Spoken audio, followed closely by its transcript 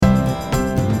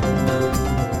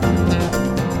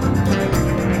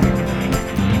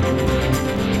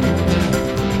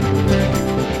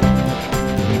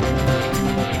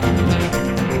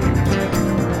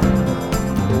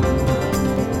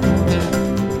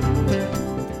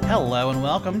Hello and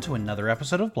welcome to another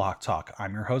episode of Block Talk.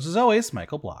 I'm your host as always,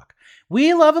 Michael Block.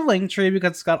 We love a Linktree because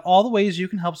it's got all the ways you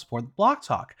can help support the Block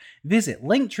Talk. Visit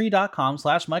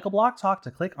linktree.com/Michael Block Talk to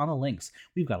click on the links.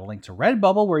 We've got a link to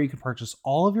Redbubble where you can purchase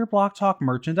all of your Block Talk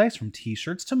merchandise from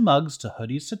t-shirts to mugs to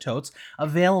hoodies to totes,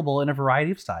 available in a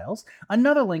variety of styles.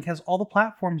 Another link has all the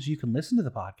platforms you can listen to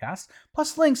the podcast,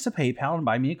 plus links to PayPal and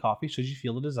Buy Me a Coffee should you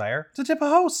feel the desire to tip a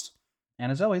host. And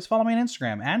as always, follow me on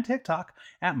Instagram and TikTok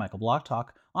at Michael Block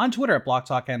Talk, on Twitter at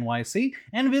BlockTalkNYC,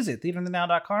 and visit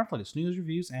theaterthenow.com for latest news,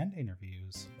 reviews, and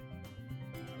interviews.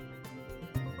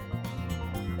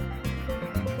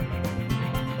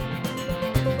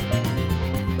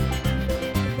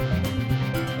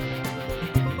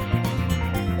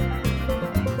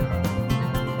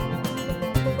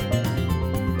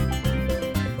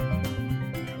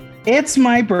 It's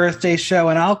my birthday show,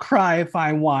 and I'll cry if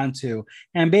I want to.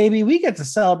 And baby, we get to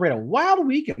celebrate a wild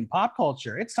week in pop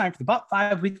culture. It's time for the Butt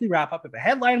 5 weekly wrap-up. If a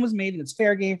headline was made, and it's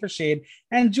fair game for shade.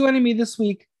 And joining me this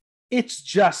week, it's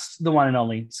just the one and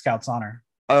only Scout's Honor.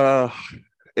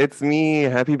 It's me.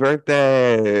 Happy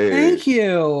birthday. Thank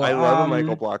you. I love a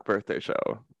Michael Block birthday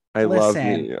show. Love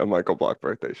me a Michael Block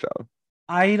birthday show.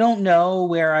 I don't know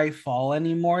where I fall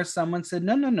anymore. Someone said,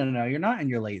 no, you're not in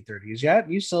your late 30s yet.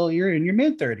 You're in your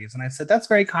mid 30s. And I said, that's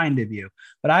very kind of you,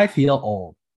 but I feel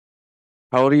old.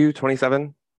 How old are you?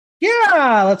 27?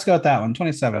 Yeah, let's go with that one.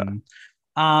 27.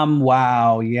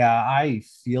 Wow. Yeah, I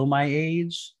feel my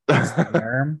age.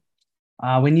 When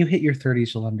you hit your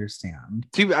 30s, you'll understand.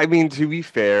 To be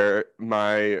fair,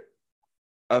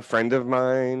 a friend of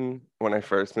mine, when I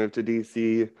first moved to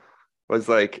DC, was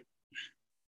like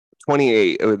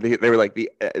 28. They were like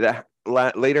the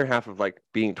later half of like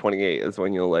being 28 is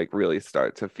when you'll like really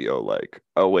start to feel like,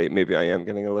 oh wait, maybe I am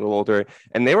getting a little older.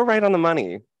 And they were right on the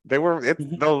money. It's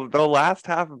the last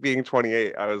half of being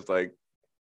 28. I was like,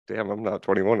 damn, I'm not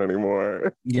 21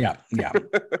 anymore. Yeah.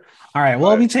 All right.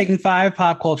 We'll be taking 5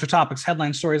 pop culture topics,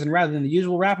 headline stories, and rather than the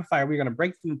usual rapid fire, we're going to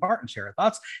break them apart and share our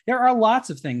thoughts. There are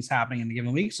lots of things happening in a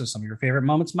given week, so some of your favorite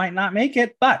moments might not make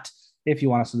it, but if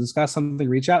you want us to discuss something,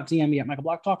 reach out, DM me at Michael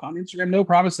Block Talk on Instagram. No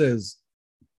promises.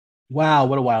 Wow,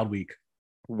 what a wild week.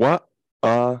 What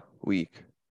a week.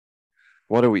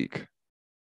 What a week.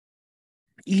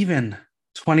 Even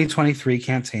 2023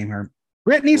 can't tame her.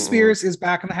 Britney Spears is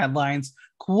back in the headlines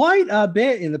quite a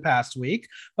bit in the past week,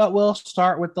 but we'll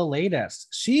start with the latest.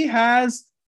 She has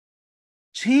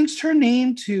changed her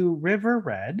name to River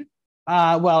Red.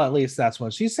 Well, at least that's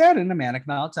what she said in a Manic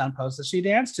Meltdown post that she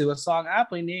danced to, a song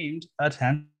aptly named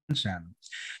Attention.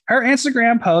 Her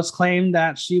Instagram post claimed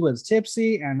that she was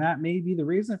tipsy, and that may be the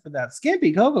reason for that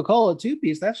skimpy Coca-Cola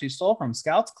 2-piece that she stole from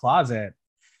Scout's closet.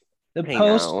 The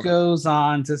post goes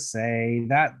on to say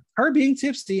that her being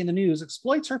tipsy in the news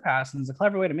exploits her past and is a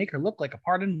clever way to make her look like a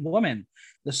pardoned woman.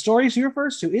 The story she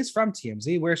refers to is from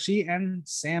TMZ, where she and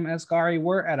Sam Asghari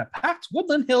were at a packed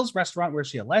Woodland Hills restaurant where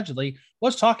she allegedly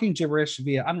was talking gibberish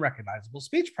via unrecognizable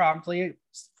speech, prompting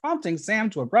Sam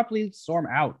to abruptly storm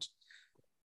out.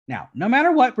 Now, no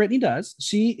matter what Britney does,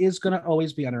 she is going to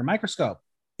always be under a microscope.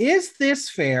 Is this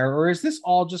fair, or is this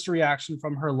all just a reaction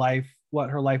from her life, what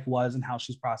her life was and how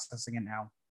she's processing it now?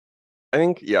 I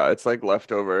think, yeah, it's like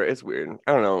leftover. It's weird.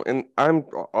 I don't know. And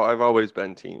I've always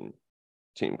been team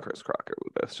Chris Crocker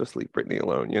with this. Just leave Britney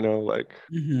alone, like.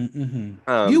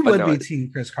 You would be team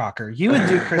Chris Crocker. You would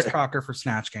do Chris Crocker for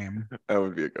Snatch Game. That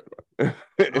would be a good one.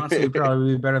 Honestly, it'd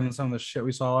probably be better than some of the shit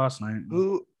we saw last night.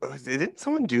 Didn't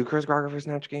someone do Chris Crocker for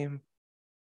Snatch Game?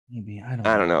 Maybe. I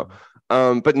don't know.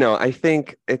 But no, I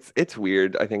think it's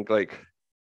weird. I think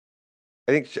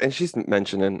and she's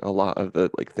mentioning a lot of the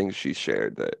like things she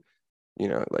shared that,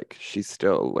 like she's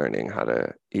still learning how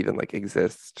to even like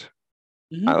exist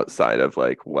outside of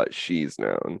like what she's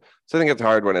known. So I think it's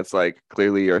hard when it's like,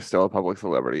 clearly you're still a public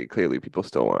celebrity. Clearly people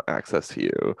still want access to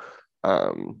you.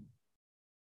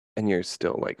 And you're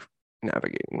still like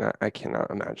navigating that. I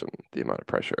cannot imagine the amount of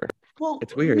pressure. Well,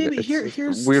 it's weird.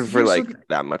 It's weird for like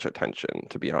that much attention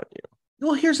to be on you.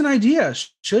 Well, here's an idea.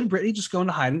 Should Britney just go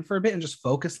into hiding for a bit and just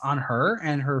focus on her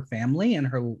and her family and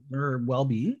her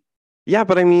well-being? Yeah,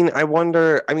 but I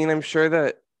wonder, I'm sure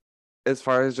that as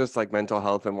far as just like mental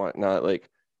health and whatnot, like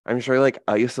I'm sure like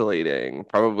isolating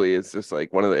probably is just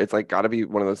like it's like got to be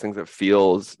one of those things that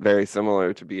feels very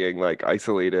similar to being like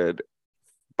isolated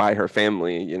by her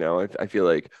family. I feel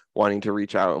like wanting to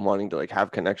reach out and wanting to like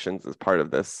have connections as part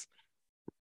of this,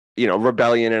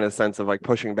 rebellion in a sense of like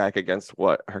pushing back against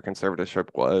what her conservatorship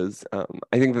was.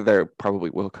 I think that there probably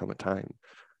will come a time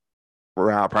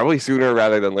probably sooner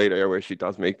rather than later, where she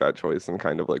does make that choice and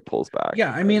kind of like pulls back.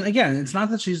 Yeah, I mean, again, it's not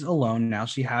that she's alone now.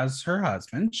 She has her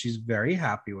husband. She's very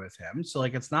happy with him. So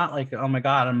like it's not like, oh my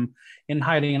God, I'm in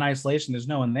hiding in isolation. There's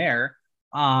no one there.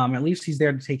 At least he's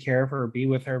there to take care of her, be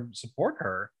with her, support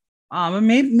her. And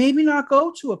maybe not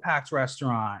go to a packed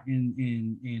restaurant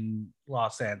in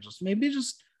Los Angeles. Maybe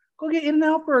just go get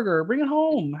In-N-Out Burger, bring it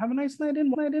home, have a nice night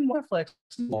in Netflix.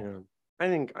 Yeah. I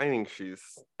think she's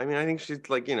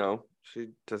like, she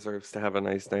deserves to have a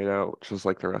nice night out, just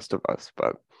like the rest of us.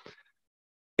 But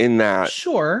in that,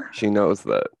 Sure. she knows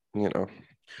that,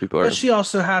 people are. But she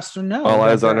also has to know all that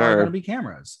eyes on there are her. going to be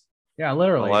cameras. Yeah,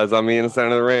 literally. All eyes on me in the center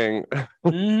of the ring.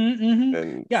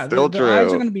 And yeah, still the true. eyes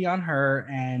are going to be on her,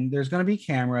 and there's going to be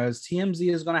cameras.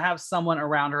 TMZ is going to have someone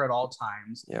around her at all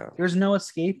times. Yeah. There's no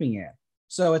escaping it.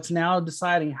 So it's now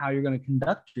deciding how you're going to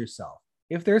conduct yourself.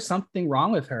 If there's something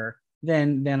wrong with her,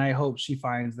 then I hope she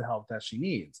finds the help that she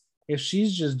needs. If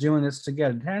she's just doing this to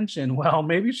get attention, well,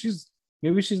 maybe she's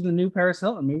the new Paris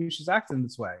Hilton. Maybe she's acting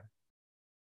this way.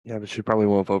 Yeah, but she probably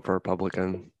won't vote for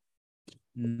Republican.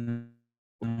 Mm-hmm.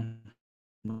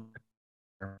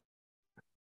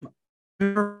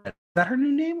 Is that her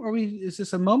new name? Is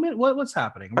this a moment? What's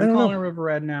happening? Are we calling her River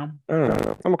Red now? I don't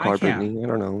know. I'm gonna call her Brittany. I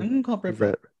don't know. I'm gonna call her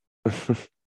River Red.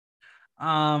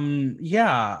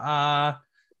 Yeah.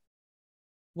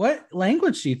 What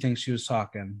language do you think she was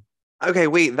talking? Okay,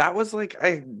 wait, that was like,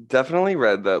 I definitely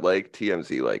read that like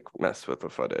TMZ like messed with the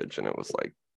footage and it was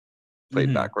like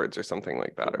played backwards or something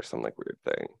like that, or some like weird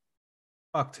thing.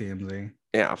 Fuck TMZ.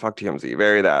 Yeah, fuck TMZ.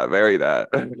 Very that.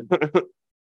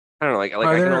 I don't know, like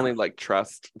I can only like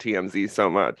trust TMZ so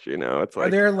much, It's like,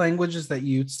 are there languages that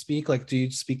you speak? Like, do you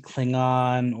speak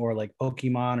Klingon or like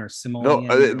Pokemon or Simoleon?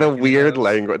 No, the weird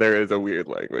language. There is a weird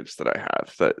language that I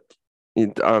have that I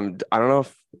don't know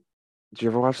if, did you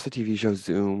ever watch the TV show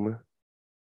Zoom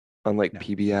on like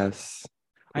PBS?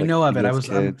 I know of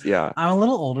it. Yeah. I'm a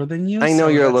little older than you. I know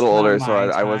you're a little older, so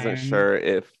I wasn't sure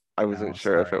if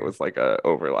it was like a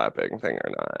overlapping thing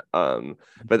or not.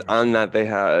 But on that they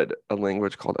had a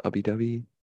language called Ubby Dubby.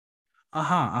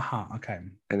 Okay.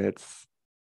 And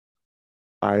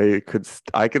I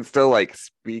could still like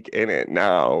speak in it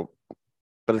now,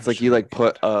 but it's like you like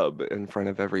put in front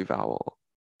of every vowel.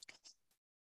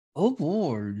 Oh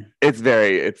Lord. It's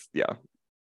yeah.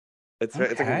 It's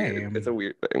like it's a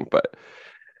weird thing, but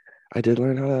I did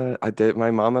learn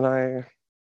my mom and I,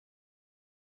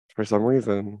 for some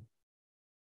reason,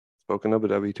 spoken Ubby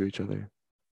Dubby to each other.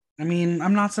 I mean,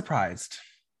 I'm not surprised.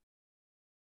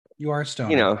 You are a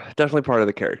stoner. Definitely part of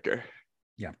the character.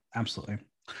 Yeah, absolutely.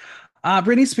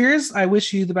 Britney Spears, I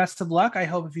wish you the best of luck. I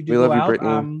hope if you do go out,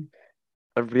 Britney.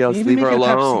 Everybody else leave her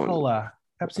alone.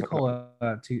 Pepsi Cola,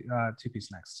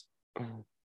 two-piece next.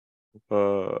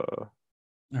 All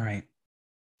right.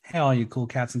 Hey, all you cool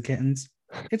cats and kittens.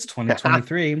 It's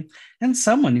 2023, and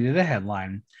someone needed a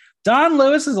headline. Don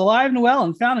Lewis is alive and well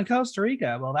and found in Costa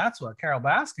Rica. Well, that's what Carole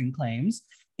Baskin claims.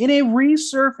 In a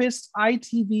resurfaced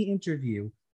ITV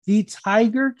interview, the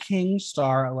Tiger King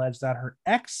star alleged that her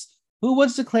ex, who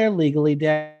was declared legally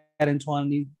dead in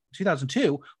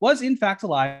 2002, was in fact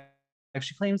alive.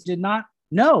 She claims did not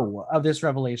know of this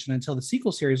revelation until the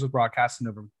sequel series was broadcast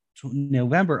in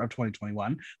November of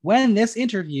 2021, when this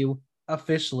interview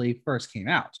officially first came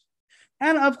out.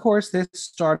 And of course, this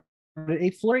started a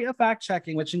flurry of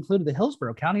fact-checking, which included the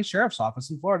Hillsborough County Sheriff's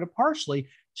Office in Florida partially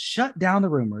shut down the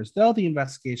rumors, though the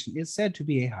investigation is said to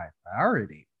be a high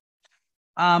priority.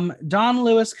 Don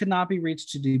Lewis could not be reached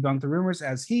to debunk the rumors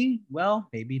as he, well,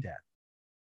 may be dead.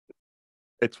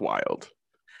 It's wild.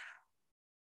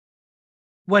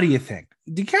 What do you think?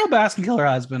 Did Carole Baskin kill her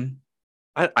husband?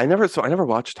 I never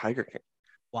watched Tiger King.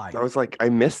 Why? I was like, I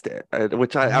missed it,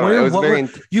 which I don't know. It was very.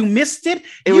 You missed it.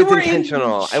 It was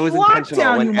intentional. It was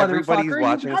intentional.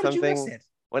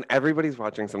 When everybody's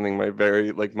watching something,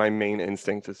 my main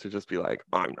instinct is to just be like,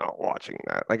 I'm not watching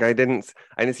that. Like I didn't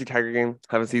see Tiger Game.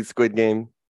 Haven't seen Squid Game.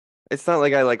 It's not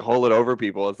like I like hold it over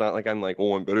people. It's not like I'm like,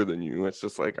 oh, I'm better than you. It's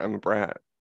just like I'm a brat.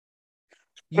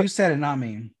 You said it, not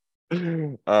me.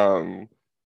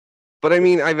 But I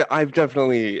mean, I've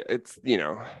definitely, it's,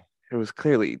 it was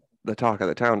clearly the talk of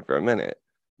the town for a minute.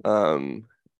 I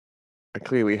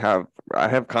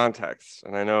have context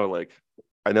and I know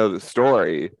the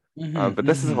story, but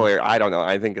this is hilarious. I don't know.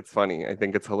 I think it's funny. I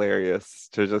think it's hilarious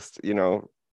to just,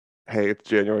 hey, it's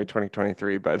January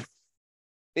 2023, but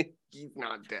he's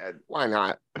not dead. Why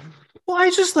not? Well, I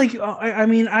just I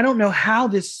mean, I don't know how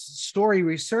this story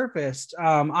resurfaced.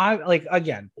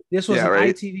 This was an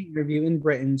ITV interview in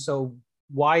Britain, so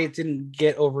why it didn't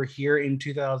get over here in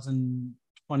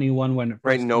 2021 when it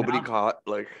first nobody caught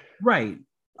right.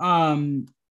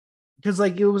 because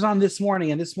like it was on This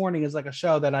Morning, and This Morning is like a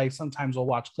show that I sometimes will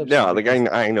watch clips No, of. like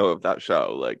I know of that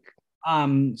show. Like,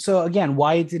 So again,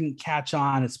 why it didn't catch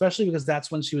on, especially because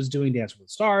that's when she was doing Dance with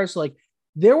the Stars. So, like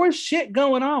there was shit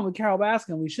going on with Carol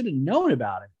Baskin. We should have known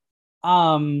about it.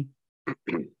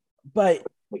 But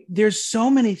there's so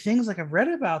many things like I've read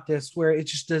about this where it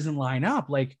just doesn't line up.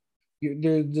 Like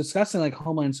they're discussing like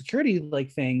Homeland Security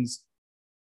like things.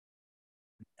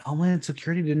 Homeland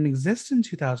Security didn't exist in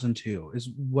 2002 is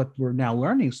what we're now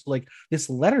learning. So like this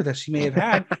letter that she may have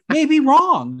had may be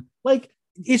wrong. Like,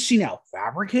 is she now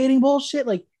fabricating bullshit?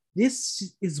 Like,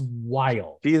 this is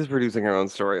wild. she is producing her own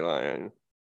storyline.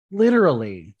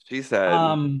 Literally. She said,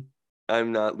 I'm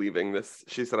not leaving this.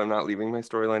 She said, I'm not leaving my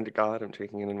storyline to God. I'm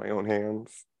taking it in my own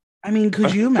hands. I mean,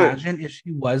 could you imagine if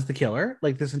she was the killer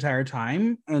like this entire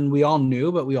time and we all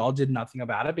knew, but we all did nothing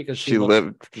about it because she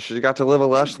got to live a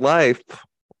lush life.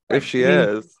 If she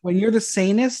is. When you're the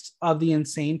sanest of the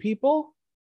insane people,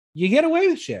 you get away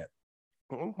with shit.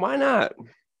 Why not?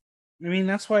 I mean,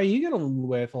 that's why you get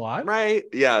away with a lot. Right.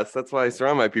 Yes. That's why I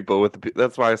surround my people with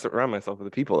that's why I surround myself with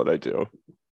the people that I do.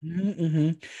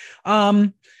 Mm-hmm.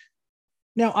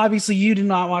 Now, obviously, you do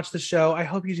not watch the show. I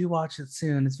hope you do watch it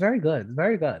soon. It's very good.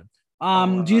 Very good.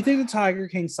 Do you think the Tiger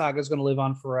King saga is going to live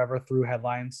on forever through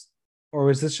headlines? Or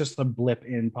is this just a blip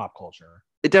in pop culture?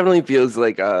 It definitely feels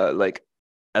like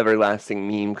everlasting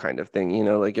meme kind of thing, you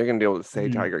know, like you're gonna be able to say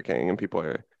Tiger King and people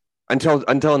are until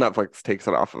Netflix takes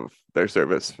it off of their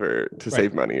service to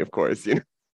save money, of course, you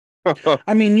know.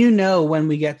 I mean, you know, when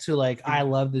we get to like I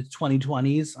love the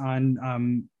 2020s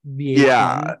on VH1,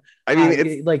 yeah, I mean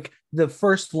it's like the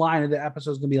first line of the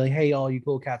episode is gonna be like, hey, all you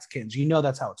cool cats kittens, you know,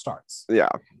 that's how it starts. Yeah.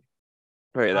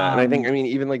 Right. And I think, I mean,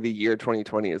 even like the year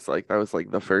 2020 is like, that was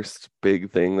like the first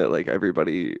big thing that like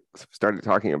everybody started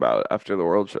talking about after the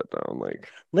world shut down. Like,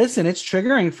 listen, it's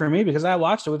triggering for me because I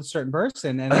watched it with a certain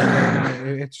person and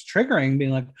it's triggering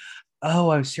being like, oh,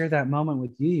 I shared that moment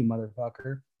with you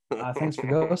motherfucker. Thanks for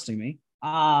ghosting me.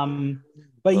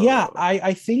 But yeah,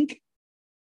 I think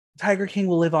Tiger King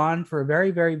will live on for a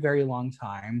very, very, very long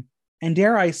time. And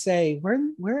dare I say,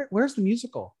 where's the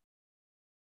musical?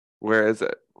 Where is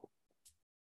it?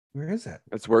 Where is it?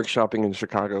 It's workshopping in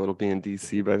Chicago. It'll be in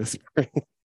DC by the spring.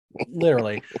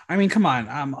 Literally. I mean, come on.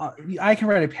 I can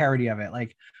write a parody of it.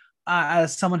 Like,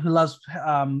 as someone who loves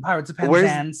Pirates of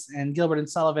Penzance and Gilbert and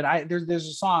Sullivan, there's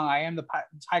a song, I Am the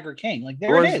Tiger King. Like,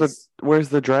 it is. Where's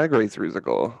the Drag Race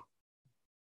musical?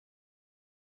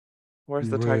 Where's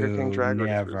the Tiger King Drag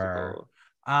Race musical?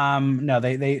 No,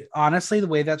 they honestly, the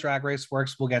way that Drag Race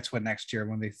works, we'll get to it next year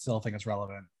when they still think it's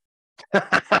relevant.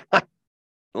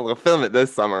 We'll film it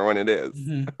this summer when it is.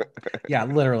 Yeah,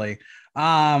 literally.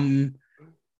 Carol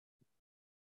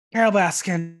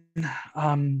Baskin,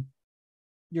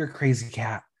 you're a crazy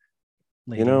cat.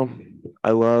 Lady. You know,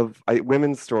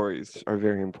 women's stories are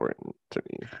very important to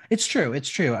me. It's true.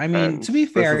 I mean, to be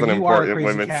fair, you are a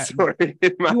crazy cat.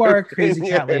 You are a crazy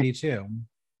cat lady too.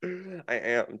 I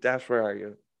am. Dash, where are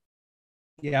you?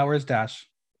 Yeah, where's Dash?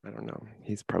 I don't know.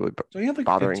 He's probably you have like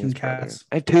bothering 15 his cats.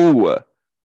 I have 2.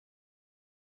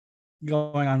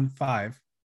 Going on 5.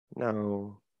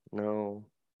 No.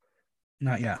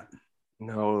 Not yet.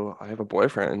 No, I have a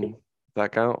boyfriend. Does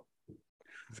that count?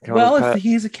 Well, if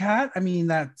he's a cat, I mean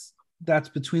that's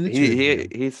between the two.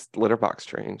 He's litter box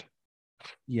trained.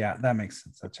 Yeah, that makes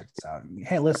sense. That checks out.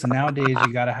 Hey, listen, nowadays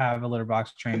you got to have a litter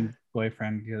box trained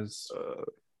boyfriend because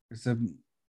there's a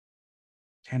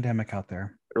pandemic out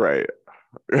there. Right.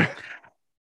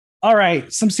 All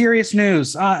right, some serious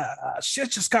news. Shit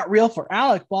just got real for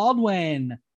Alec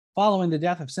Baldwin. Following the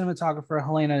death of cinematographer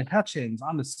Helena Hutchins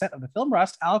on the set of the film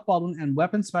Rust, Alec Baldwin and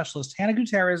weapons specialist Hannah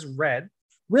Gutierrez Red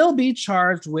will be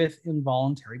charged with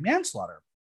involuntary manslaughter.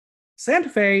 Santa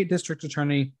Fe District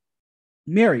Attorney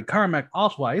Mary Carmack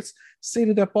Altweiss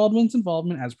stated that Baldwin's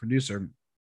involvement as producer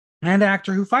and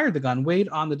actor who fired the gun weighed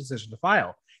on the decision to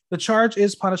file. The charge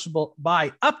is punishable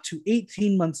by up to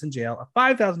 18 months in jail, a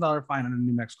 $5,000 fine under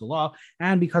New Mexico law,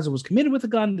 and because it was committed with a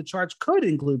gun, the charge could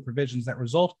include provisions that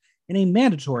result in a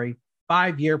mandatory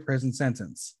 5-year prison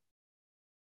sentence.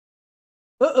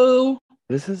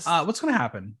 This is what's going to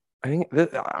happen? I think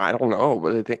I don't know,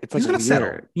 but I think it's like he's going to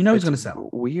settle. You know, he's going to settle.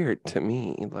 Weird to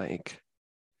me, like.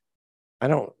 I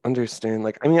don't understand.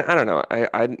 Like, I mean, I don't know.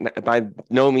 I by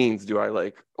no means do I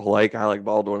like Alec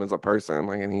Baldwin as a person.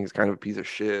 Like, and he's kind of a piece of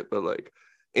shit. But like,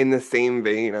 in the same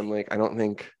vein, I'm like, I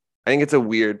think it's a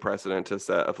weird precedent to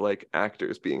set of like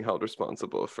actors being held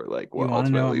responsible for like what. You want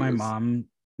to know what my mom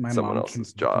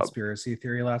else's job conspiracy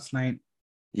theory last night?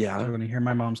 Yeah, I want to hear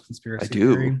my mom's conspiracy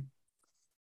theory.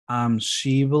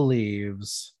 She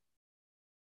believes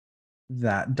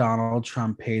that Donald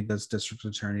Trump paid this district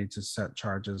attorney to set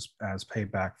charges as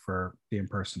payback for the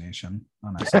impersonation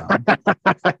on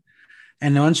SNL.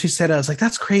 And when she said it, I was like,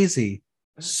 that's crazy.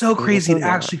 So crazy. It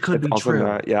actually could be true.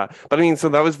 Not, yeah. But I mean, so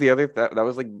that was the other, that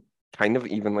was like kind of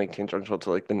even like tangential to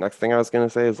like the next thing I was going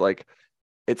to say is like,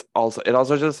 it also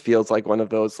just feels like one of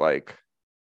those like,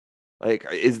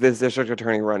 is this district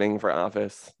attorney running for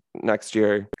office next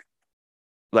year?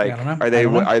 Like, are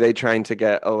they trying to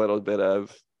get a little bit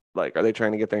of like, are they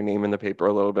trying to get their name in the paper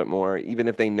a little bit more, even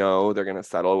if they know they're going to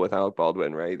settle with Alec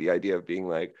Baldwin, right? The idea of being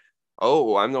like,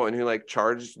 oh, I'm the one who like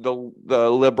charged the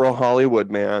liberal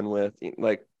Hollywood man with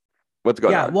like, what's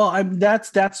going on? Yeah, well,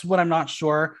 that's what I'm not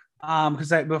sure.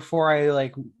 Because before I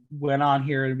like went on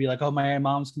here to be like, oh, my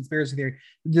mom's conspiracy theory.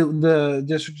 The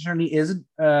district attorney is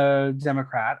a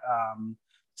Democrat.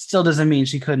 Still doesn't mean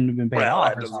she couldn't have been paid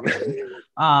off or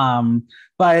something.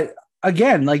 But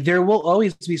again, like there will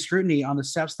always be scrutiny on the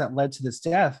steps that led to this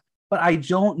death. But I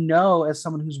don't know, as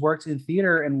someone who's worked in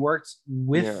theater and worked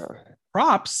with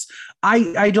props,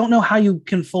 I don't know how you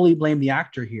can fully blame the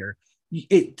actor here.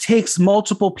 It takes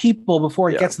multiple people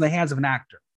before it gets in the hands of an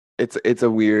actor. It's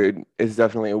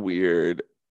definitely a weird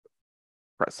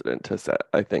precedent to set,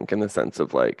 I think, in the sense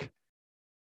of like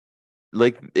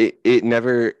it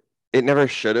never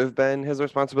should have been his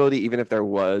responsibility, even if there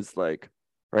was like,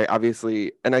 right,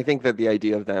 obviously. And I think that the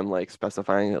idea of them like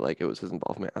specifying that like it was his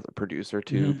involvement as a producer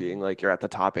too, being like you're at the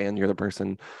top and you're the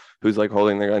person who's like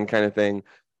holding the gun kind of thing.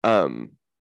 I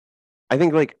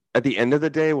think like at the end of the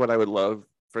day, what I would love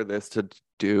for this to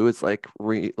do is like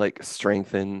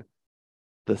strengthen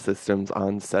the systems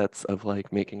on sets of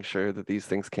like making sure that these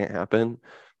things can't happen.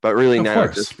 But really now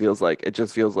it just feels like oh,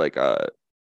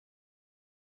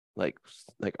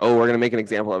 we're gonna make an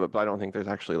example of it, but I don't think there's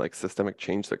actually like systemic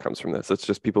change that comes from this. It's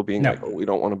just people being like, oh, we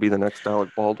don't want to be the next Alec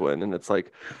Baldwin, and it's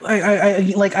like I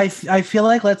feel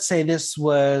like, let's say this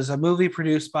was a movie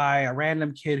produced by a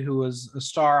random kid who was a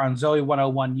star on Zoe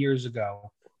 101 years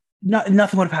ago.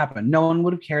 Nothing would have happened. No one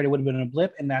would have cared. It would have been a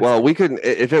blip, and that's we could,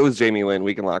 if it was Jamie Lynn,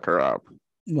 we can lock her up.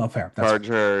 Well, fair. Charge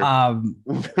her.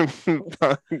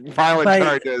 Filing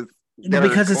charges.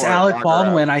 Because it's Alec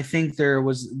Baldwin, I think there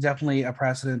was definitely a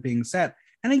precedent being set.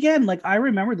 And again, like I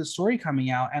remember the story coming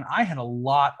out, and I had a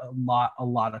lot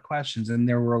of questions, and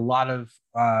there were a lot of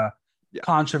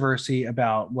controversy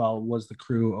about, well, was the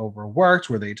crew overworked?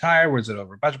 Were they tired? Was it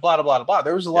over budget? Blah blah blah blah.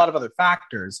 There was a lot of other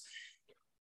factors.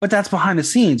 But that's behind the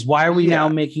scenes. Why are we now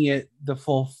making it the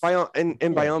full? By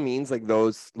all means, like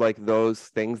those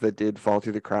things that did fall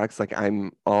through the cracks, like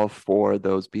I'm all for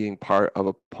those being part of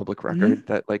a public record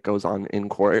that like goes on in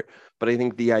court. But I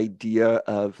think the idea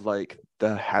of like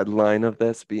the headline of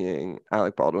this being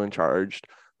Alec Baldwin charged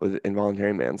with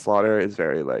involuntary manslaughter is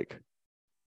very like,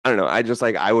 I don't know. I just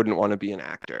like, I wouldn't want to be an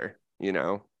actor, you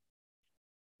know?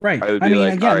 Right. I mean,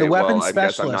 like, again, the weapons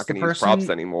specialist, I'm not going to use props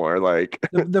anymore. Like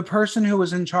the person who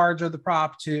was in charge of the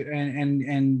prop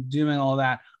and doing all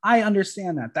that, I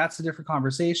understand that. That's a different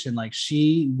conversation. Like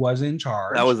she was in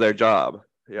charge. That was their job.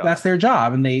 Yeah. That's their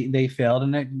job, and they failed,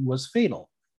 and it was fatal.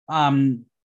 Again,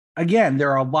 there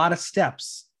are a lot of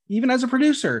steps, even as a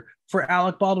producer, for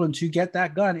Alec Baldwin to get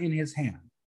that gun in his hand.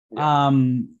 Yeah.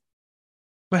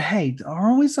 But hey,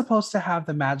 aren't we supposed to have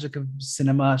the magic of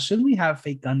cinema? Shouldn't we have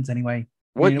fake guns anyway?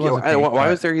 Why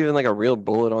was there even like a real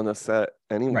bullet on the set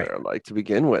anywhere? Right. Like to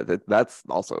begin with, that's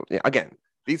also again,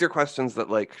 these are questions that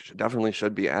like definitely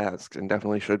should be asked and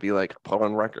definitely should be like put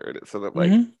on record so that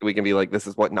like we can be like, this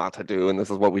is what not to do and this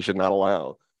is what we should not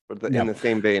allow. But in the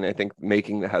same vein, I think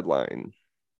making the headline.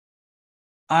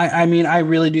 I mean, I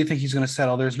really do think he's going to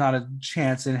settle. There's not a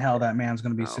chance in hell that man's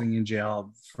going to be sitting in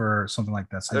jail for something like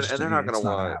this. They're not going to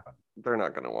want. They're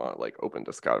not going to want like open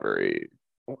discovery,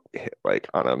 like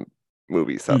on a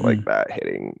movie set like that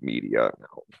hitting media.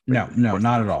 No,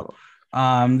 not at all.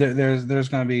 There's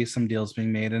going to be some deals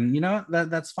being made, and you know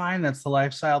that's fine. That's the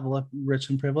lifestyle of the rich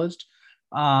and privileged.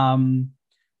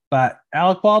 But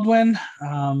Alec Baldwin,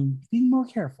 being more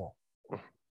careful.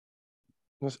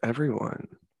 Just everyone.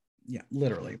 Yeah,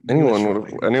 literally. Anyone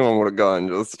would have gone.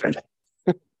 Just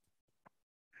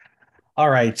all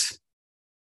right.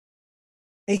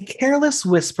 A careless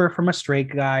whisper from a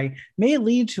straight guy may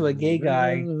lead to a gay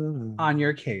guy on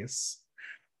your case.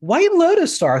 White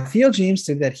Lotus star Theo James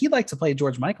said that he'd like to play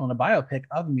George Michael in a biopic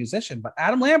of a musician, but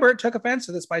Adam Lambert took offense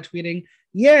to this by tweeting,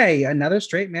 "Yay, another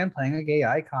straight man playing a gay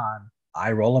icon.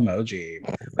 Eye roll emoji."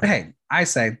 But hey, I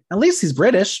say, at least he's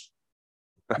British.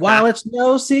 While it's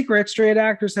no secret, straight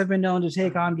actors have been known to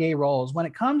take on gay roles. When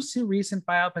it comes to recent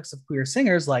biopics of queer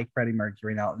singers like Freddie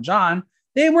Mercury and Elton John,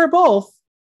 they were both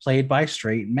played by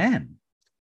straight men.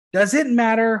 Does it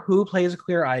matter who plays a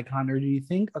queer icon, or do you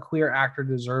think a queer actor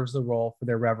deserves the role for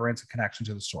their reverence and connection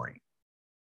to the story?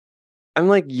 I'm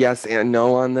like yes and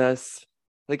no on this.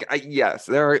 Like yes,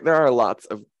 there are lots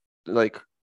of like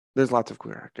there's lots of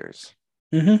queer actors.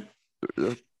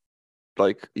 Mm-hmm.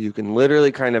 Like you can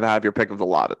literally kind of have your pick of the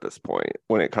lot at this point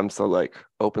when it comes to like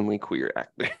openly queer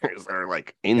actors or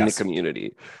like in the Yes.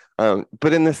 community.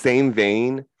 But in the same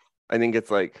vein, I think it's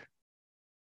like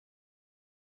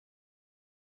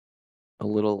a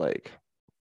little like,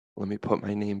 let me put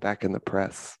my name back in the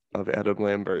press of Adam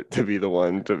Lambert to be the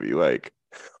one to be like,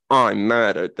 I'm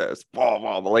mad at this. Blah,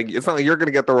 blah, blah. Like it's not like you're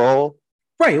gonna get the role.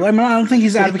 Right. I mean, I don't think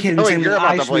he's advocating Like, saying you're that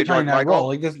about I to should be play playing George that role.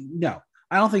 Michael. Like, no,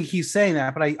 I don't think he's saying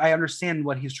that, but I understand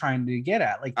what he's trying to get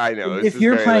at. Like, I know it's if just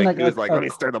you're very playing like like he was like, let me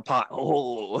stir the pot.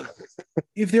 Oh,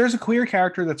 if there's a queer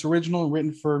character that's original and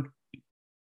written for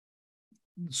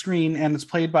screen and it's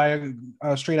played by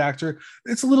a straight actor,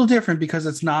 it's a little different because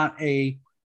it's not a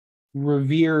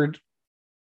revered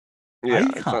yeah,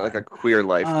 it's not like a icon. queer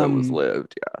life that was Um,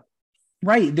 lived. Yeah,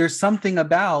 right. There's something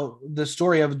about the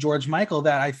story of George Michael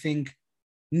that I think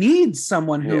needs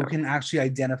someone who yeah, can actually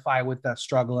identify with that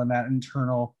struggle and that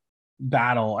internal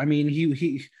battle. I mean,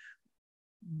 he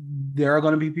there are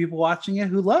going to be people watching it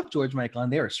who love George Michael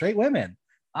and they were straight women.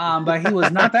 But he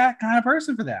was not that kind of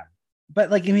person for them. But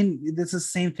like, I mean, it's the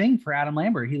same thing for Adam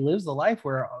Lambert. He lives a life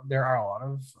where there are a lot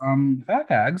of fat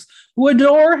hags who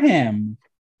adore him.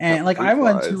 And like, I fruit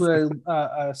went flies. to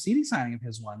a CD signing of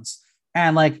his once,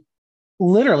 and like,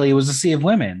 literally, it was a sea of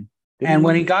women. And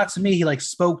when he got to me, he like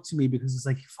spoke to me because it's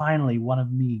like finally one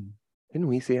of me. Didn't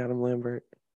we see Adam Lambert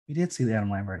We did see the Adam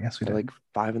Lambert. Yes, we at did. like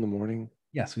 5 a.m?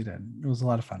 Yes, we did. It was a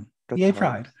lot of fun. Good Yay, times.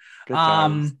 Pride. Good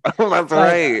times. Oh, that's But,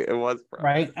 right. It was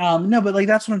Pride. right. No, but like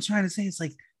that's what I'm trying to say. It's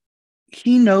like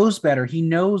he knows better. He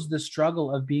knows the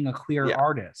struggle of being a queer Yeah.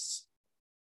 artist.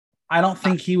 I don't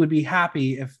think he would be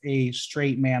happy if a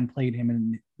straight man played him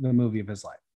in the movie of his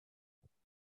life.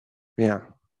 Yeah.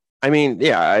 I mean,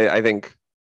 yeah, I think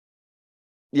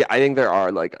there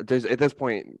are like there's at this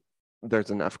point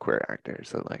there's enough queer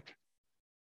actors that like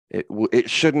it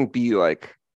shouldn't be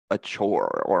like a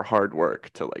chore or hard work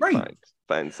to like Right.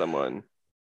 find someone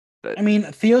that I mean,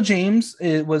 Theo James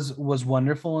was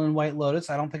wonderful in White Lotus.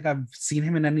 I don't think I've seen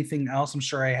him in anything else. I'm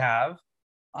sure I have.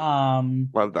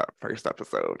 love that first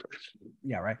episode.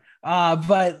 Yeah, right.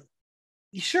 But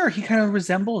sure, he kind of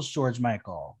resembles George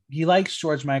Michael. He likes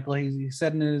George Michael. He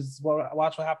said in his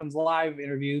Watch What Happens Live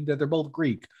interview that they're both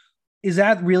Greek. Is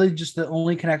that really just the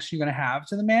only connection you're going to have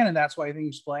to the man, and that's why you think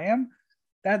you should play him?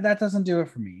 That doesn't do it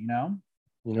for me, you know.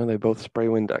 You know, they both spray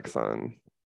Windex on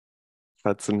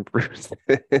cuts and bruises.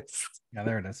 Yeah,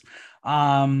 there it is.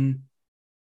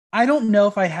 I don't know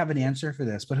if I have an answer for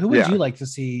this, but who would you like to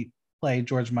see play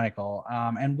George Michael?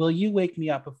 And will you wake me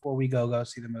up before we go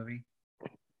see the movie?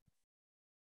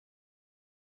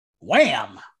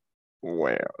 Wham!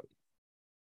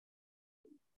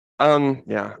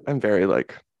 Yeah, I'm very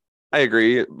like, I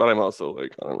agree, but I'm also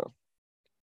like, I don't know.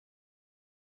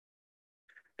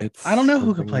 I don't know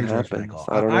who could play George Michael.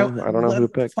 I don't know. I don't know who to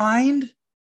pick. Find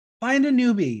a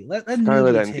newbie. Let a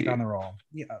Scarlet newbie Envy. take on the role.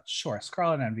 Yeah, sure.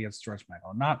 Scarlet Envy is George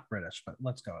Michael, not British, but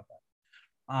let's go with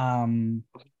that.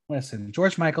 Listen,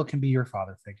 George Michael can be your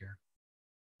father figure.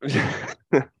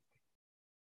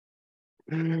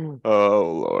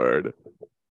 Oh Lord.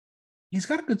 He's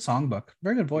got a good songbook,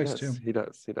 very good voice too. He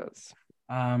does.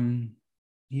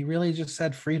 He really just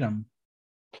said freedom.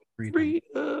 Freedom.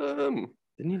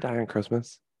 Didn't he die on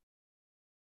Christmas?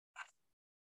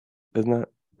 Isn't that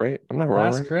right? I'm not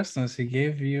wrong. Last Christmas, he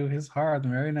gave you his heart. The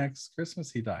very next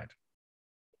Christmas, he died.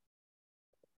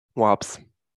 Whoops.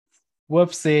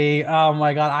 Whoopsie. Oh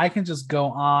my God. I can just go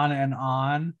on and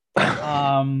on.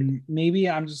 Maybe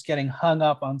I'm just getting hung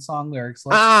up on song lyrics.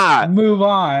 Let's move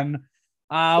on.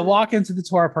 Walk into the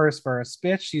tour purse first.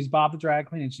 Bitch, she's Bob the Drag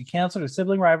Queen, and she canceled her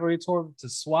sibling rivalry tour to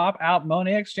swap out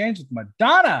Monet X Change with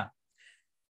Madonna.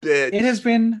 Bitch. It has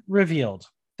been revealed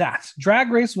that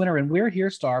Drag Race winner and We're Here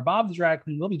star Bob the Drag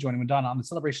Queen will be joining Madonna on the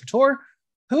Celebration tour.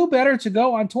 Who better to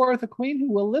go on tour with a queen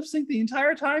who will lip sync the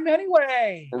entire time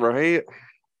anyway? Right.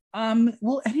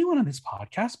 Will anyone on this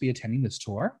podcast be attending this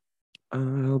tour?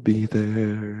 I'll be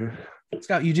there.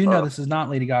 Scott, you do know this is not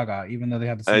Lady Gaga, even though they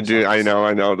have the same I do. songs.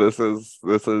 I know. This is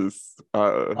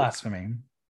blasphemy.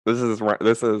 This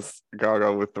is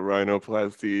Gaga with the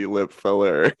rhinoplasty, lip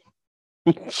filler,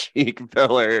 cheek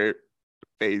filler,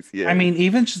 face. Yeah. I mean,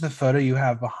 even just the photo you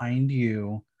have behind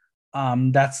you,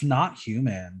 that's not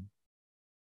human.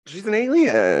 She's an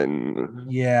alien.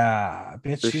 Yeah,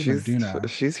 bitch.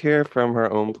 She's here from her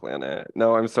own planet.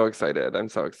 No, I'm so excited.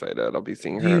 I'll be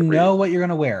seeing her. Do you know what you're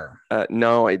gonna wear?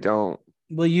 No, I don't.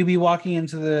 Will you be walking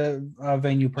into the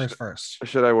venue purse first?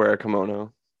 Should I wear a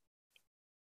kimono?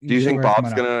 Do You you should think wear a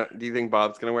Bob's kimono. gonna? Do you think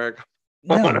Bob's gonna wear a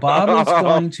No, Bob is kimono?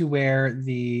 going to wear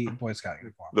the Boy Scout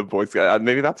uniform. The Boy Scout.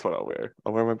 Maybe that's what I'll wear.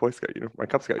 I'll wear my Boy Scout uniform, my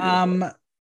Cub Scout uniform.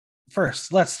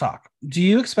 First, let's talk. Do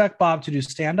you expect Bob to do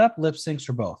stand up, lip syncs,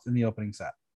 or both in the opening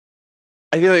set?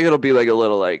 I feel like it'll be like a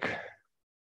little like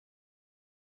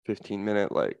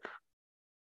 15-minute like.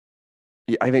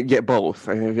 Yeah, I think get both.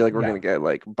 I feel like we're gonna get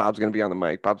like Bob's gonna be on the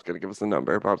mic. Bob's gonna give us a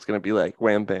number. Bob's gonna be like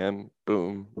wham bam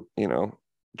boom.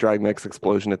 Drag mix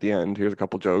explosion at the end. Here's a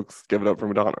couple jokes. Give it up for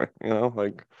Madonna.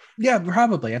 Like. Yeah,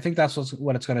 probably. I think that's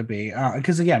what it's going to be.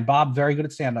 Because again, Bob very good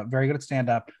at stand up. Very good at stand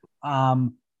up.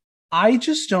 I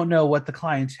just don't know what the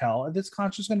clientele of this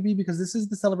concert is going to be because this is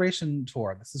the celebration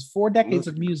tour. This is 4 decades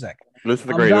of music. This is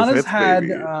the greatest Madonna's hits, had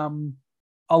baby.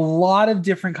 a lot of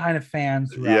different kind of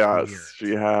fans throughout the years.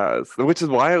 She has. Which is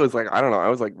why I was like, I don't know. I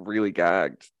was like really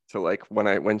gagged to like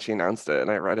when she announced it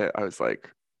and I read it. I was like,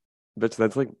 bitch,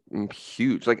 that's like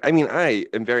huge. Like, I mean, I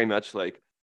am very much like,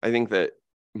 I think that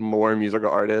more musical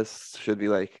artists should be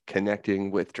like connecting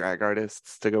with drag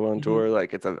artists to go on tour.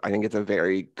 Like, I think it's a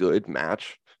very good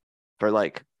match for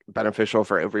like beneficial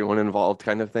for everyone involved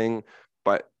kind of thing.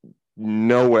 But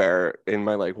nowhere in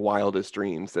my like wildest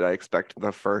dreams did I expect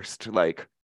the first like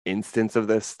instance of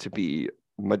this to be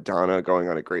Madonna going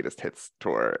on a greatest hits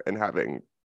tour and having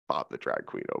Bob the drag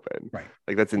queen open. Right.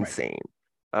 Like that's insane.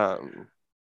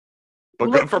 But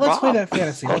let's play that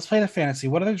fantasy. Let's play the fantasy.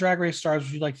 What other Drag Race stars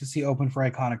would you like to see open for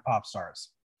iconic pop stars,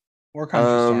 or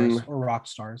country stars, or rock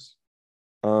stars?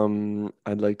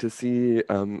 I'd like to see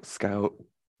Scout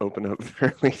open up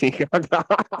for Lady Gaga.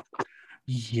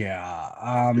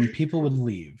 Yeah, people would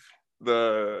leave.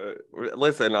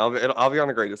 Listen, I'll be on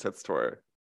a greatest hits tour.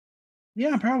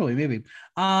 Yeah, probably, maybe.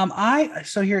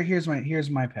 Here's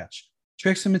my pitch.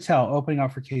 Trix and Mattel opening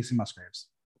up for Casey Musgraves.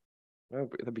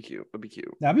 That'd be cute.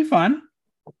 That'd be fun.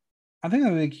 I think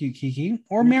that'd be cute, Kiki.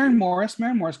 Or Maren Morris.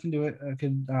 Maren Morris can do it.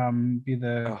 Could be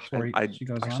the story she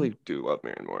goes on. I actually do love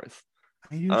Maren Morris.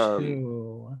 I do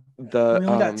too. We only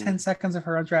got 10 seconds of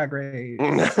her on Drag Race.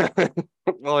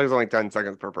 Well, there's only 10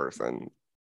 seconds per person.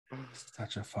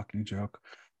 Such a fucking joke.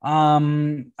 I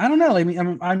don't know. I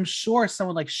mean, I'm sure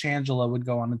someone like Shangela would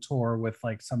go on a tour with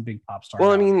like some big pop star.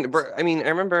 Well, I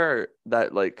remember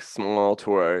that like small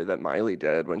tour that Miley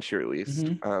did when she released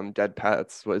Dead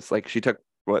Pets was like she took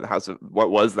what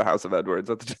was the House of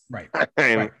Edwards at the time.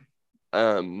 Right.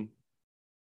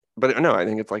 But no, I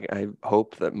think it's like I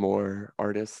hope that more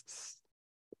artists.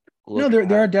 No,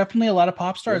 there are definitely a lot of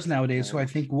pop stars nowadays who I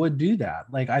think would do that.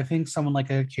 Like I think someone like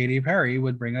a Katy Perry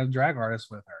would bring a drag artist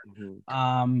with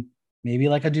her. Maybe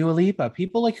like a Dua Lipa.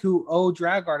 People like who owe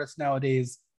drag artists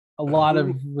nowadays a lot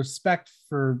of respect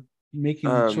for making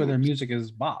sure their music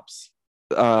is bops.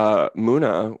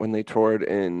 Muna, when they toured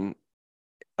in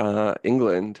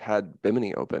England, had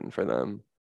Bimini open for them.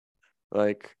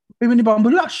 Like Bimini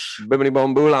Bombulash.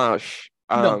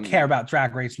 Don't care about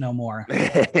Drag Race no more. She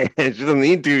doesn't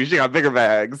need to. She got bigger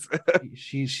bags.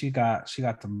 she got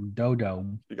some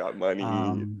dodo. She got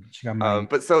money. She got money.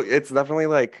 But so it's definitely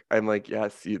like I'm like,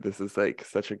 yes, this is like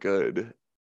such a good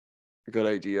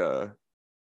idea.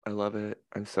 I love it.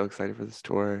 I'm so excited for this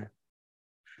tour.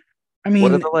 I mean,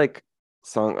 what are the like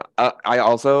song? I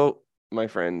also my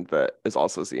friend that is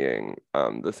also seeing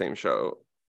the same show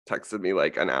texted me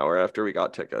like an hour after we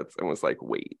got tickets and was like,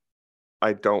 wait.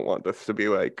 I don't want this to be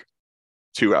like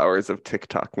 2 hours of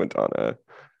TikTok Madonna.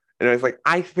 And I was like,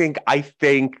 I think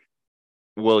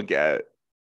we'll get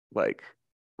like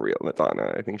real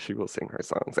Madonna. I think she will sing her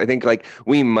songs. I think like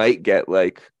we might get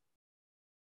like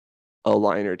a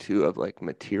line or two of like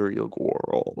Material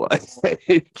Girl. Like, like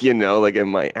it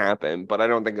might happen, but I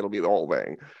don't think it'll be the whole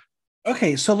thing.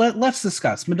 Okay, so let's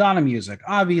discuss Madonna music.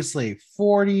 Obviously,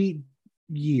 40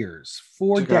 years,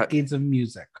 4 decades of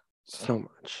music. So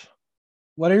much.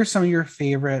 What are some of your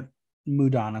favorite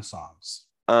Madonna songs?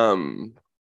 I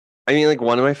mean, like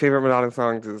one of my favorite Madonna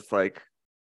songs is like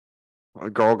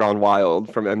 "Girl Gone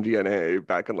Wild" from MDNA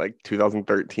back in like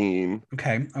 2013.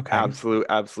 Okay.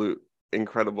 Absolute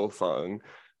incredible song.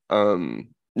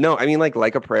 No, I mean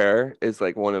like a Prayer is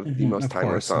like one of the most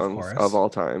timeless songs of all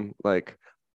time. Like,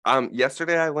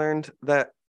 yesterday I learned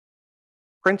that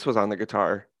Prince was on the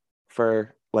guitar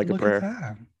for Like a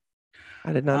Prayer.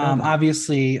 I did not know that.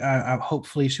 Obviously,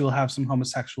 hopefully she will have some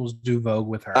homosexuals do Vogue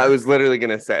with her. I was literally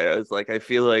gonna say, I was like, I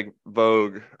feel like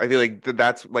Vogue. I feel like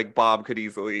that's like Bob could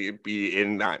easily be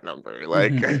in that number.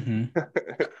 Like,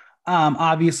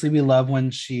 obviously, we love when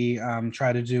she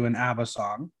tried to do an ABBA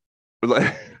song.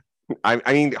 I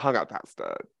mean, Hung Out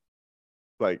Pasta.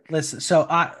 Like, listen. So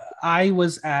I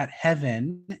was at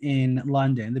Heaven in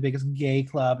London, the biggest gay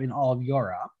club in all of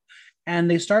Europe, and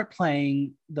they start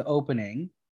playing the opening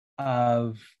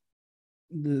of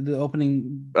the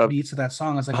opening Uh, beats of that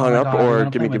song. I was like, oh Hung my Up god, they're or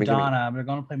gonna play Gimme. Madonna. They're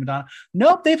gonna play Madonna.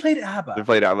 Nope, they played They ABBA.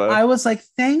 played ABBA. I was like,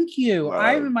 thank you.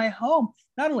 I'm Love. in my home.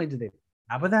 Not only did they play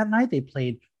ABBA that night, they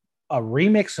played a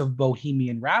remix of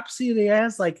Bohemian Rhapsody.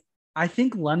 Like, I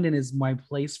think London is my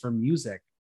place for music.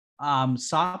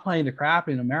 Stop playing the crap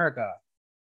in America.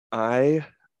 I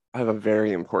have a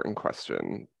very important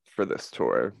question for this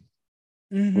tour.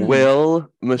 Mhm. Will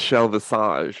Michelle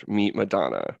Visage meet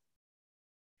Madonna?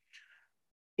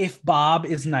 If Bob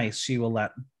is nice, she will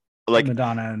let Like,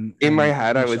 Madonna in my and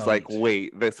head, I was Michelle like, meet.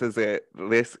 wait, this is it.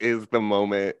 This is the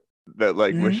moment that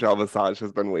like Mhm. Michelle Visage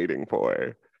has been waiting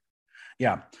for.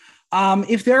 Yeah.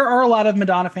 If there are a lot of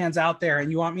Madonna fans out there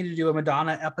and you want me to do a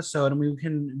Madonna episode and we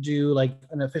can do like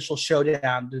an official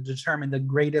showdown to determine the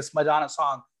greatest Madonna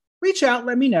song, reach out,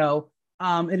 let me know.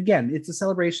 And again, it's a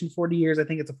celebration, 40 years. I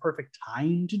think it's a perfect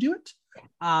time to do it.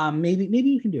 Maybe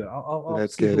you can do it. I'll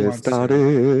Let's see get who it wants to.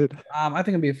 started. I think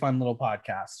it'd be a fun little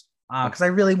podcast because I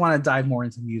really want to dive more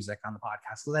into music on the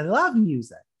podcast because I love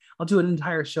music. I'll do an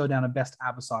entire showdown of best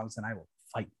ABBA songs and I will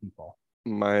fight people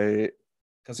My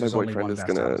because my there's only one boyfriend is best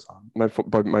gonna ABBA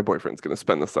song. my boyfriend's gonna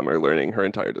spend the summer learning her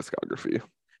entire discography.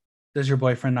 Does your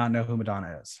boyfriend not know who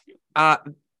Madonna is?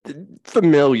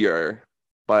 Familiar,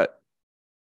 but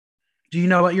Do you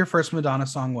know what your first Madonna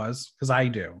song was? Because I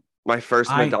do. my first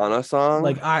Madonna song,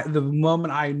 The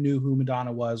moment I knew who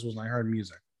Madonna was when I heard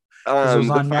music. Because it was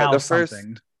on Now the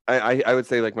Something. first, I would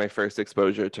say like my first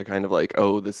exposure to kind of like,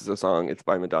 oh, this is a song, it's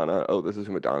by Madonna. Oh, this is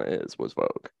who Madonna is, was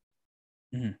Vogue.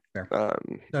 Fair.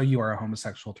 Um, So you are a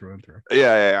homosexual through and through.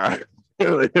 yeah.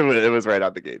 It was right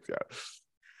out the gates. Yeah.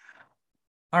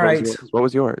 All right. What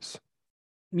was yours?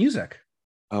 Music.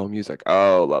 Oh, music.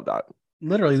 Oh, love that.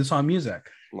 Literally the song Music.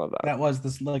 Love that. That was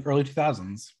this like early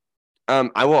 2000s.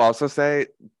 I will also say,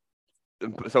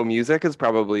 so music is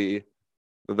probably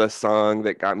the song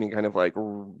that got me kind of like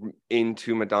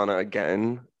into Madonna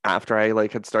again after I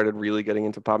like had started really getting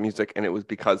into pop music, and it was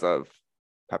because of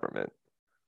Peppermint.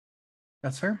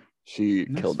 That's fair. She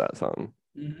killed that song.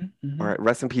 Mm-hmm. All right,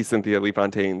 rest in peace, Cynthia Lee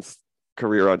Fontaine's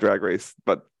career on Drag Race,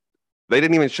 but they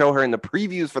didn't even show her in the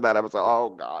previews for that episode. Oh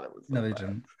God, it was so no, they bad.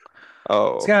 didn't.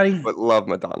 Oh, Scotty, but love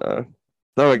Madonna.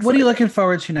 So excited. What are you looking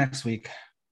forward to next week?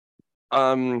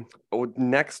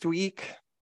 Next week,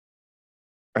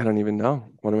 I don't even know.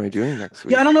 What am I doing next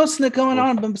week? Yeah, I don't know what's going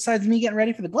on, but besides me getting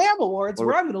ready for the Glam Awards,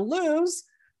 where I'm going to lose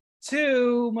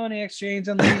to Money Exchange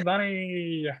and Lady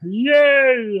Bunny.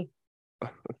 Yay!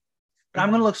 I'm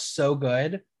going to look so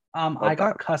good. I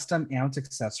got custom amped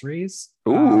accessories.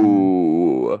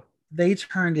 Ooh. They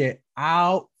turned it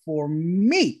out for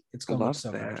me. It's going to look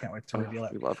so good. I can't wait to reveal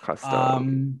it. We love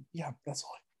custom. Yeah, that's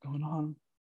all going on.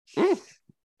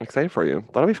 Excited for you.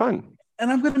 That'll be fun.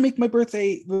 And I'm going to make my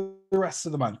birthday the rest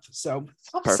of the month. So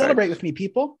help celebrate with me,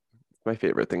 people. My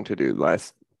favorite thing to do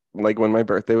like when my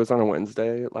birthday was on a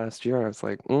Wednesday last year, I was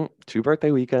like, 2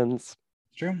 birthday weekends.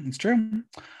 It's true.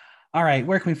 All right.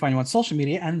 Where can we find you on social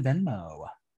media and Venmo?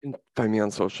 You can find me on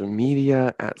social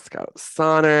media at Scout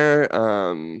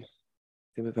Sonner.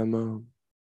 With Venmo.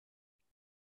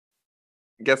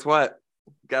 Guess what?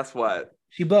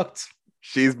 She booked.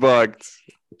 She's booked.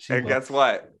 Guess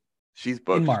what? She's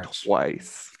booked in March.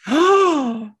 Twice.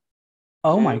 Oh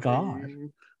my God.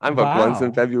 I'm booked once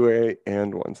in February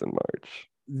and once in March.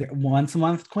 Once a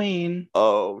month queen.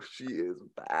 Oh, she is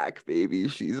back, baby.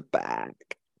 She's back.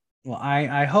 Well,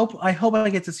 I hope I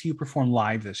get to see you perform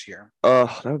live this year.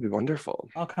 Oh, that would be wonderful.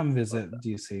 I'll come visit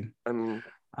DC. I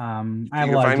have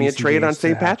you can find me a trade on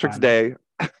St. Patrick's Day.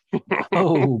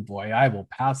 Oh boy, I will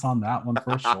pass on that one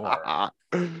for sure.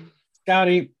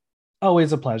 Scouty,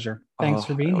 always a pleasure. Thanks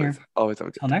for being here. Always.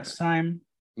 Till next time.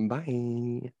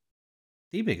 Bye.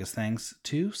 The biggest thanks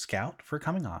to Scout for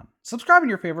coming on. Subscribe on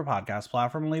your favorite podcast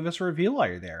platform and leave us a review while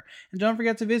you're there. And don't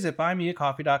forget to visit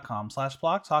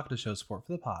buymeacoffee.com/blogtalk to show support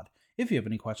for the pod. If you have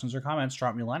any questions or comments,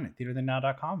 drop me a line at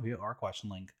theaterthenow.com via our question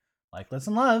link. Like,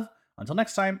 listen, love. Until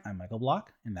next time, I'm Michael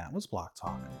Block, and that was Block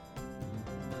Talk.